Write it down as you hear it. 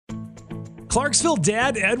Clarksville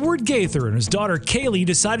Dad Edward Gaither and his daughter Kaeli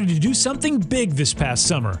decided to do something big this past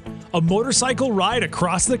summer, a motorcycle ride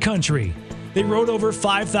across the country. They rode over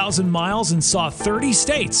 5,000 miles and saw 30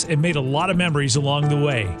 states and made a lot of memories along the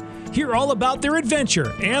way. Hear all about their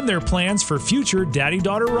adventure and their plans for future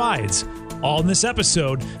daddy-daughter rides. All in this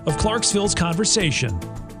episode of Clarksville's Conversation.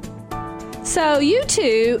 So you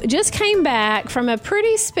two just came back from a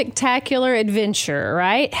pretty spectacular adventure,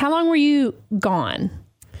 right? How long were you gone?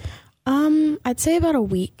 I'd say about a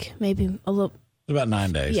week, maybe a little. About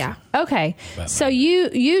 9 days. Yeah. Okay. So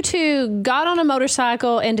you two got on a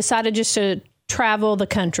motorcycle and decided just to travel the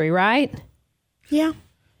country, right? Yeah.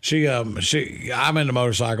 I'm into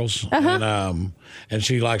motorcycles, and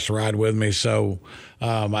she likes to ride with me. So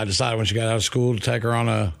I decided when she got out of school to take her on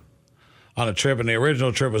a trip, and the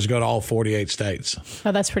original trip was to go to all 48 states.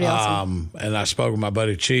 Oh, that's pretty awesome. And I spoke with my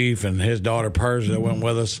buddy Chief and his daughter Persia that went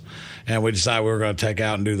with us, and we decided we were going to take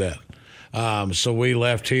out and do that. So we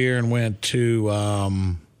left here and went to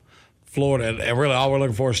Florida, and really all we're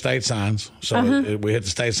looking for is state signs. So we hit the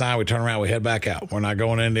state sign, we turn around, we head back out. We're not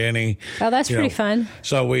going into any. Oh, that's pretty fun.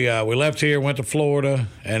 So we left here, went to Florida,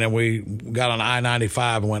 and then we got on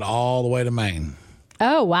I-95 and went all the way to Maine.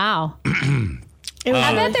 Oh, wow. I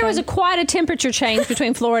bet there was quite a temperature change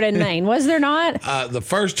between Florida and Maine. Was there not? The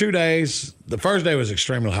first 2 days, the first day was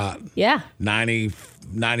extremely hot. Yeah. 90,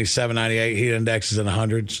 97, 98, heat indexes in the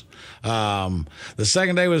hundreds. The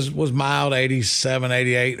second day was mild, 87,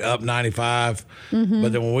 88, up 95.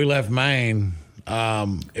 But then when we left Maine,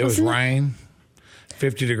 it was rain,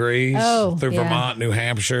 50 degrees through Vermont, New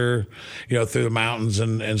Hampshire, through the mountains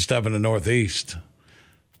and stuff in the Northeast.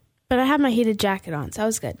 But I had my heated jacket on, so I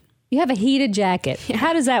was good. You have a heated jacket. Yeah.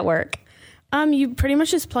 How does that work? You pretty much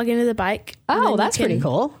just plug into the bike. Oh, that's pretty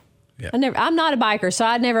cool. Yeah. I'm not a biker, so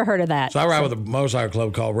I'd never heard of that. So I ride with a motorcycle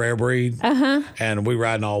club called Rare Breed, and we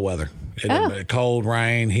ride in all weather. Cold,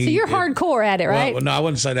 rain, heat. So you're hardcore at it, right? Well, no, I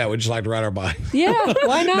wouldn't say that. We just like to ride our bike. Yeah,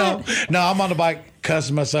 why not? No, I'm on the bike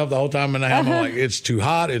cussing myself the whole time in the helmet. I'm like, it's too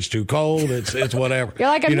hot, it's too cold, it's whatever. You're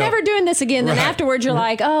like, I'm never doing this again. Then afterwards, you're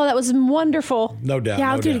like, oh, that was wonderful. No doubt.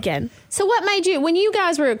 Yeah, I'll do it again. So what made you, when you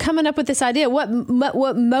guys were coming up with this idea, what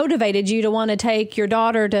motivated you to want to take your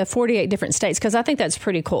daughter to 48 different states? Because I think that's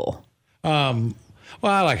pretty cool.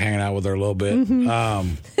 Well, I like hanging out with her a little bit.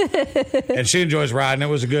 And she enjoys riding. It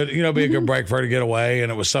was a good, be a good break for her to get away.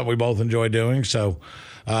 And it was something we both enjoy doing. So,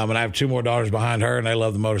 and I have two more daughters behind her, and they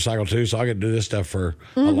love the motorcycle too. So I get to do this stuff for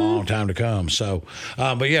a long time to come. So,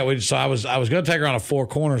 but yeah, I was going to take her on a Four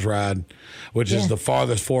Corners ride, which is the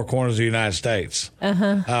farthest four corners of the United States.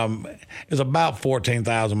 It's about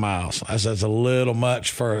 14,000 miles. I said, it's a little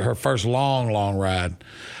much for her first long ride.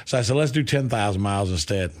 So I said, let's do 10,000 miles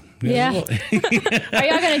instead. Yeah. Are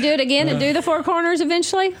y'all going to do it again and do the Four Corners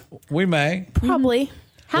eventually? We may. Probably.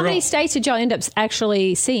 How many states did y'all end up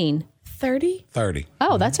actually seeing? 30.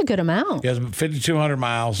 Oh, that's a good amount. Yeah, it's 5,200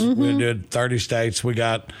 miles. We did 30 states. We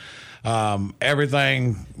got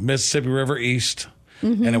everything Mississippi River East,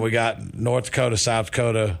 and then we got North Dakota, South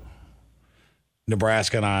Dakota,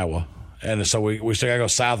 Nebraska, and Iowa. And so we still got to go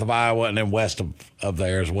south of Iowa and then west of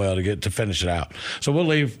there as well to finish it out. So we'll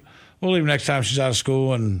leave next time she's out of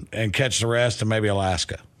school and catch the rest and maybe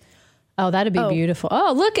Alaska. Oh, that'd be beautiful.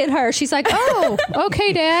 Oh, look at her. She's like, oh,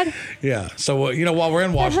 okay, Dad. Yeah. So, while we're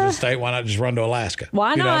in Washington State, why not just run to Alaska?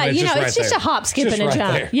 Why not? It's just a hop, skip, and a jump.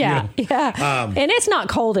 There, yeah. And it's not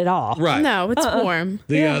cold at all. Right. No, it's warm.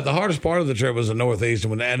 The hardest part of the trip was the Northeast,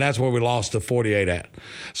 and that's where we lost the 48 at.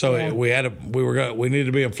 So we needed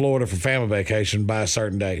to be in Florida for family vacation by a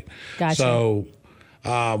certain date. Gotcha. So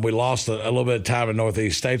we lost a little bit of time in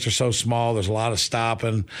Northeast. States are so small. There's a lot of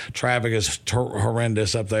stopping. Traffic is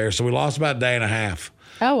horrendous up there. So we lost about a day and a half.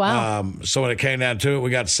 Oh, wow. So when it came down to it, we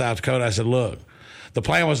got to South Dakota. I said, look, the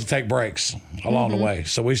plan was to take breaks along the way.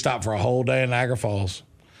 So we stopped for a whole day in Niagara Falls.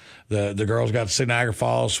 The girls got to see Niagara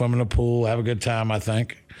Falls, swim in the pool, have a good time, I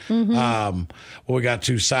think. We got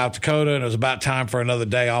to South Dakota, and it was about time for another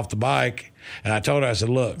day off the bike. And I told her, I said,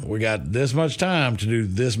 look, we got this much time to do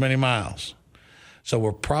this many miles. So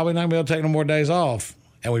we're probably not going to be able to take no more days off.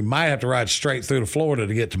 And we might have to ride straight through to Florida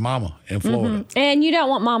to get to Mama in Florida. And you don't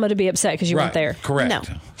want Mama to be upset because you weren't there. Correct. No.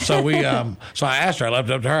 So so I asked her, I left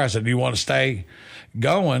it up to her. I said, do you want to stay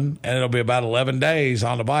going? And it'll be about 11 days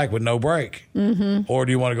on the bike with no break. Or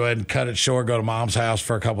do you want to go ahead and cut it short, go to Mom's house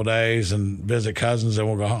for a couple of days and visit cousins, and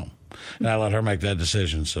we'll go home? And I let her make that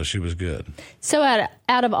decision, so she was good. So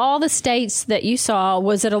out of all the states that you saw,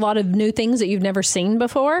 was it a lot of new things that you've never seen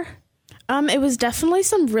before? It was definitely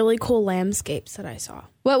some really cool landscapes that I saw.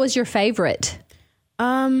 What was your favorite?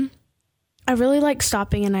 I really like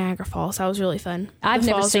stopping in Niagara Falls. That was really fun. I've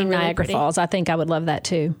never seen Niagara Falls. I think I would love that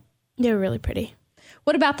too. They were really pretty.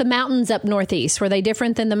 What about the mountains up northeast? Were they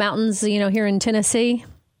different than the mountains, here in Tennessee?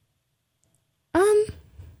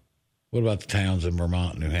 What about the towns in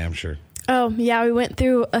Vermont, New Hampshire? Oh, yeah, we went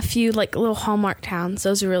through a few little Hallmark towns.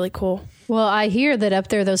 Those are really cool. Well, I hear that up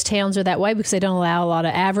there, those towns are that way because they don't allow a lot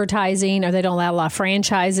of advertising or they don't allow a lot of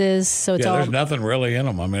franchises. So it's there's nothing really in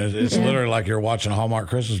them. I mean, it's literally like you're watching a Hallmark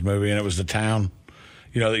Christmas movie and it was the town,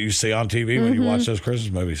 that you see on TV when you watch those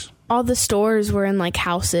Christmas movies. All the stores were in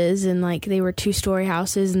houses and they were 2-story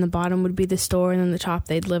houses and the bottom would be the store and then the top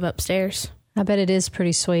they'd live upstairs. I bet it is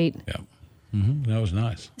pretty sweet. Yeah. Mm-hmm. That was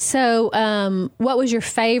nice. So what was your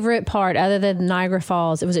favorite part other than Niagara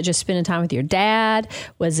Falls? Was it just spending time with your dad?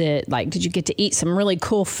 Was it did you get to eat some really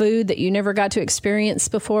cool food that you never got to experience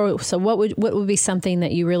before? So what would be something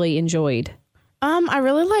that you really enjoyed? I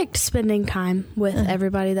really liked spending time with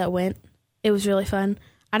everybody that went. It was really fun.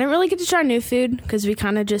 I didn't really get to try new food because we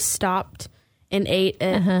kind of just stopped and ate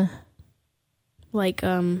at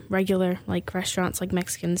regular restaurants like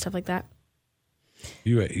Mexican and stuff like that.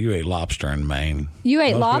 You ate lobster in Maine. You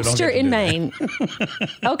ate lobster in Maine.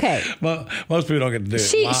 Okay. Well, most people don't get to do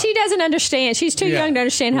it. She doesn't understand. She's too young to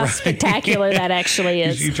understand how spectacular that actually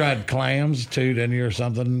is. You tried clams too, didn't you, or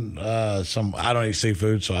something? I don't eat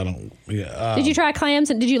seafood, so I don't. Yeah. Did you try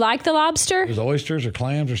clams? And did you like the lobster? It was oysters or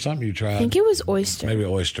clams or something you tried. I think it was oysters. Maybe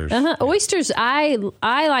oysters. Yeah. Oysters. I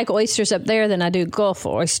like oysters up there than I do Gulf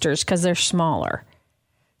oysters because they're smaller.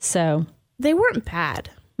 So they weren't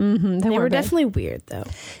bad. Mm-hmm, they were definitely weird, though.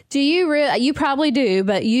 Do you you probably do,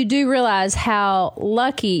 but you do realize how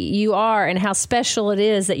lucky you are and how special it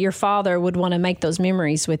is that your father would want to make those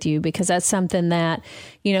memories with you, because that's something that,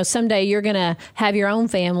 someday you're going to have your own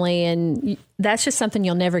family and that's just something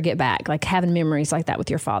you'll never get back, like having memories like that with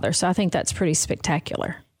your father. So I think that's pretty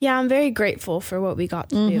spectacular. Yeah, I'm very grateful for what we got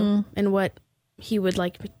to do and what he would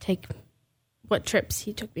what trips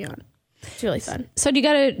he took me on. It's really fun. So do you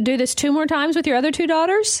got to do this 2 more times with your other 2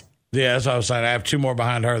 daughters? Yeah, that's what I was saying. I have 2 more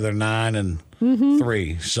behind her. They're 9 and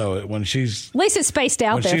 3. So when she's... At least it's spaced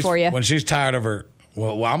out there for you. When she's tired of her...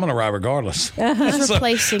 Well, I'm going to ride regardless. It's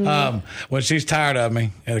replacing me. When she's tired of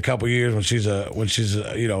me in a couple of years, when she's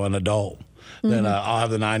an adult, then I'll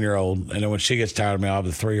have the 9-year-old. And then when she gets tired of me, I'll have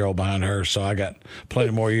the 3-year-old behind her. So I got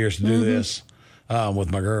plenty more years to do this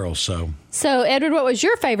with my girls. So Edward, what was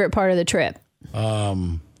your favorite part of the trip?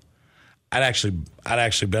 I'd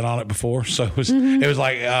actually been on it before, so it was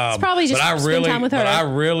like it's probably just spend time with her. But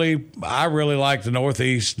I really like the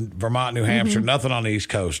Northeast, Vermont, New Hampshire. Nothing on the East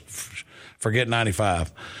Coast. Forget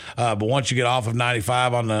 95. But once you get off of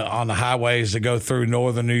 95 on the highways that go through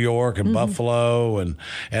northern New York and Buffalo and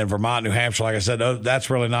Vermont, New Hampshire, like I said, that's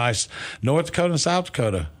really nice. North Dakota and South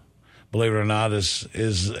Dakota, believe it or not, is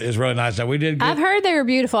really nice. Now I've heard they were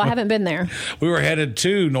beautiful. I haven't been there. We were headed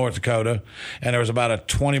to North Dakota, and there was about a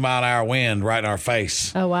 20-mile-an-hour wind right in our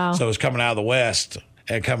face. Oh, wow. So it was coming out of the west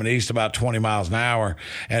and coming east about 20 miles an hour,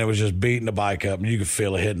 and it was just beating the bike up, and you could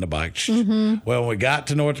feel it hitting the bike. Well, when we got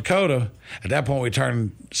to North Dakota, at that point we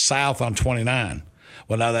turned south on 29.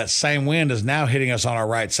 Well, now that same wind is now hitting us on our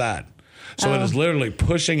right side. So it is literally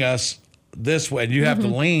pushing us this way, and you have to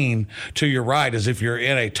lean to your right as if you're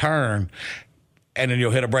in a turn, and then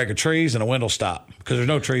you'll hit a break of trees and the wind will stop because there's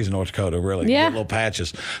no trees in North Dakota, really. Yeah. You get little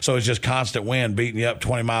patches. So it's just constant wind beating you up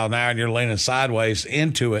 20 miles an hour, and you're leaning sideways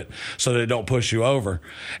into it so that it don't push you over.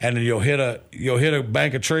 And then you'll hit a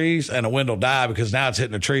bank of trees and the wind will die because now it's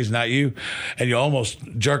hitting the trees, not you. And you almost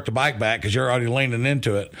jerk the bike back because you're already leaning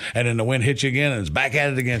into it. And then the wind hits you again and it's back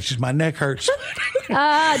at it again. It's just my neck hurts.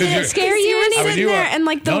 Did it scare you? You were sitting there and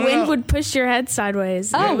the wind would push your head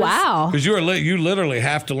sideways. Oh, wow. Because you literally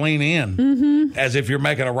have to lean in as if you're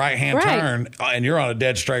making a right-hand turn and you're on a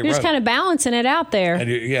dead straight road. You're just kind of balancing it out there.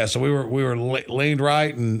 And so we were leaned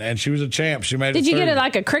right, and she was a champ. She made it. Did you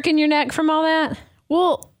get a crick in your neck from all that?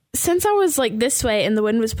 Well, since I was this way and the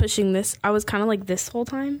wind was pushing this, I was kind of this whole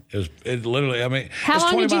time. It literally, I mean. How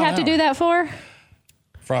long did you have to do that for?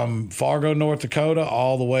 From Fargo, North Dakota,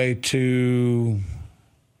 all the way to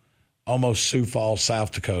almost Sioux Falls,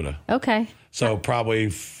 South Dakota. Okay. So probably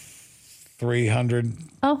 300.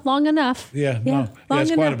 Oh, long enough. Yeah,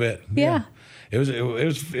 it's quite a bit. Yeah. It was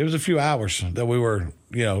a few hours that we were,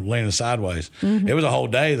 leaning sideways. It was a whole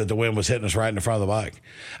day that the wind was hitting us right in the front of the bike.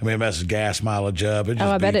 I mean, it messes gas mileage up.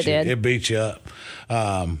 I bet it did. It beat you up.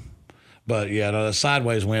 But the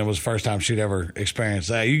sideways wind was the first time she'd ever experienced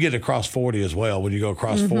that. You get across 40 as well when you go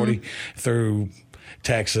across 40 through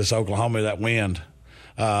Texas, Oklahoma, that wind.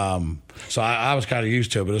 So I was kind of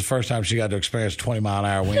used to it, but it was the first time she got to experience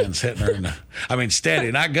 20-mile-an-hour winds hitting her.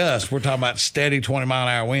 Steady, not gusts. We're talking about steady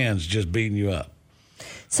 20-mile-an-hour winds just beating you up.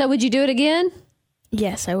 So would you do it again?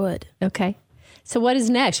 Yes, I would. Okay. So what is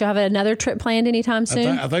next? You'll have another trip planned anytime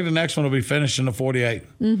soon? I think the next one will be finished in the 48.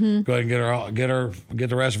 Mm-hmm. Go ahead and get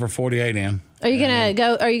the rest of her 48 in. Are you gonna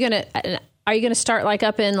go? Are you gonna start like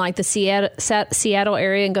up in like the Seattle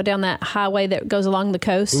area and go down that highway that goes along the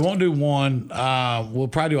coast? We won't do one. We'll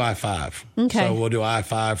probably do I-5. Okay. So we'll do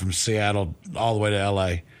I-5 from Seattle all the way to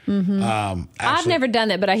L.A. Mm-hmm. Actually, I've never done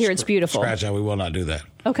that, but I hear it's beautiful. Scratch that. We will not do that.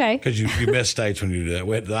 Okay. Because you miss states when you do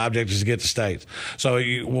that. The object is to get to states. So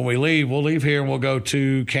when we leave, we'll leave here and we'll go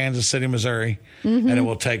to Kansas City, Missouri, and then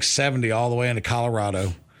we'll take 70 all the way into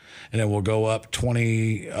Colorado, and then we'll go up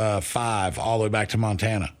 25 all the way back to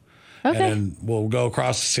Montana. Okay. And then we'll go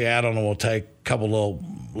across to Seattle, and we'll take a couple little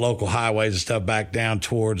local highways and stuff back down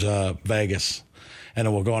towards Vegas. And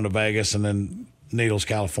then we'll go into Vegas and then Needles,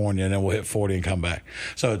 California, and then we'll hit 40 and come back.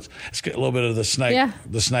 So it's a little bit of the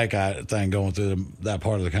snake eye thing going through that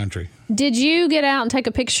part of the country. Did you get out and take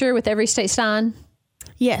a picture with every state sign?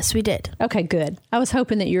 Yes, we did. Okay, good. I was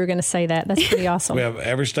hoping that you were going to say that. That's pretty awesome. We have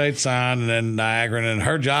every state sign, and then Niagara, and then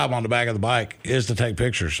her job on the back of the bike is to take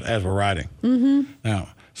pictures as we're riding. Mm-hmm. Now,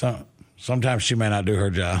 sometimes she may not do her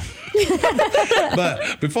job.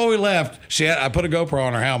 But before we left, I put a GoPro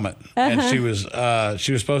on her helmet, and she was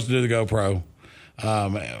supposed to do the GoPro.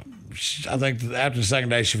 I think after the second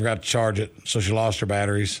day, she forgot to charge it, so she lost her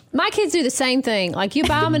batteries. My kids do the same thing. Like, you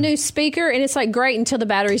buy them a new speaker, and it's like great until the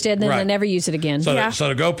battery's dead, and then they never use it again. So,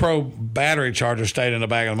 so the GoPro battery charger stayed in the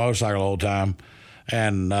back of the motorcycle the whole time.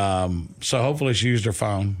 And so hopefully she used her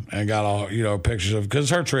phone and got all, pictures of, because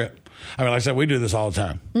it's her trip. I mean, like I said, we do this all the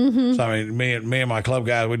time. Mm-hmm. So, I mean, me and my club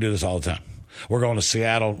guys, we do this all the time. We're going to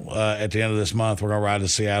Seattle at the end of this month. We're going to ride to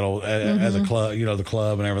Seattle as a club, the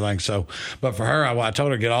club and everything. So, but for her, I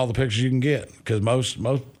told her get all the pictures you can get, because most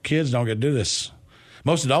kids don't get to do this.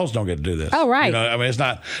 Most adults don't get to do this. Oh, right. I mean, it's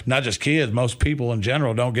not just kids. Most people in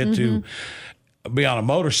general don't get to be on a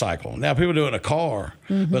motorcycle. Now, people do it in a car,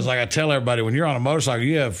 but it's like I tell everybody, when you're on a motorcycle,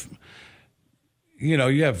 you have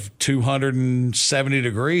 270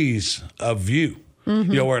 degrees of view.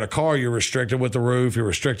 Mm-hmm. Where in a car, you're restricted with the roof, you're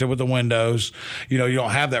restricted with the windows. You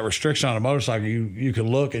don't have that restriction on a motorcycle. You can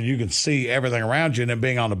look and you can see everything around you. And then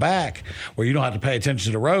being on the back, where you don't have to pay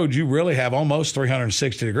attention to the road, you really have almost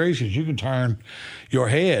 360 degrees, because you can turn your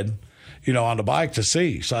head, on the bike to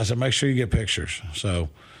see. So I said, make sure you get pictures. So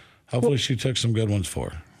hopefully she took some good ones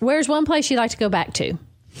for her. Where's one place you'd like to go back to?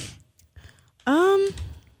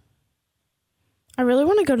 I really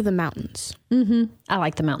want to go to the mountains. Mm-hmm. I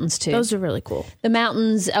like the mountains, too. Those are really cool. The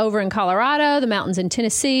mountains over in Colorado, the mountains in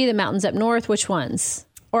Tennessee, the mountains up north. Which ones?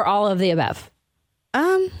 Or all of the above?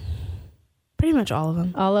 Pretty much all of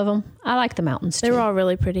them. All of them? I like the mountains, too. They were all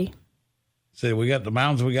really pretty. See, we got the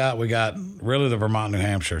mountains. We got really the Vermont, New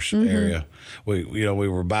Hampshire area. We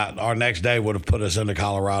were about, our next day would have put us into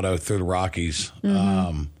Colorado through the Rockies.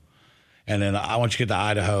 And then once you get to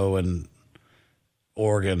Idaho and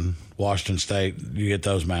Oregon, Washington State, you get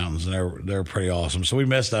those mountains, and they're pretty awesome. So we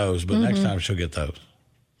missed those, but next time she'll get those.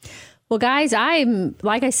 Well, guys,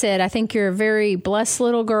 like I said, I think you're a very blessed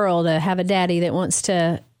little girl to have a daddy that wants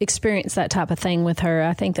to experience that type of thing with her.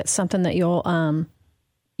 I think that's something that you'll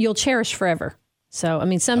cherish forever. So, I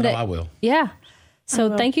mean, someday I will. Yeah.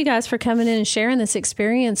 So thank you guys for coming in and sharing this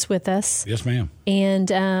experience with us. Yes, ma'am. And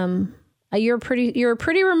you're a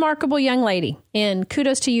pretty remarkable young lady. And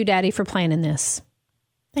kudos to you, Daddy, for planning this.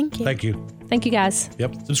 Thank you. Thank you. Thank you, guys.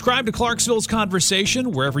 Yep. Subscribe to Clarksville's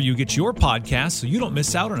Conversation wherever you get your podcasts so you don't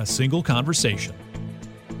miss out on a single conversation.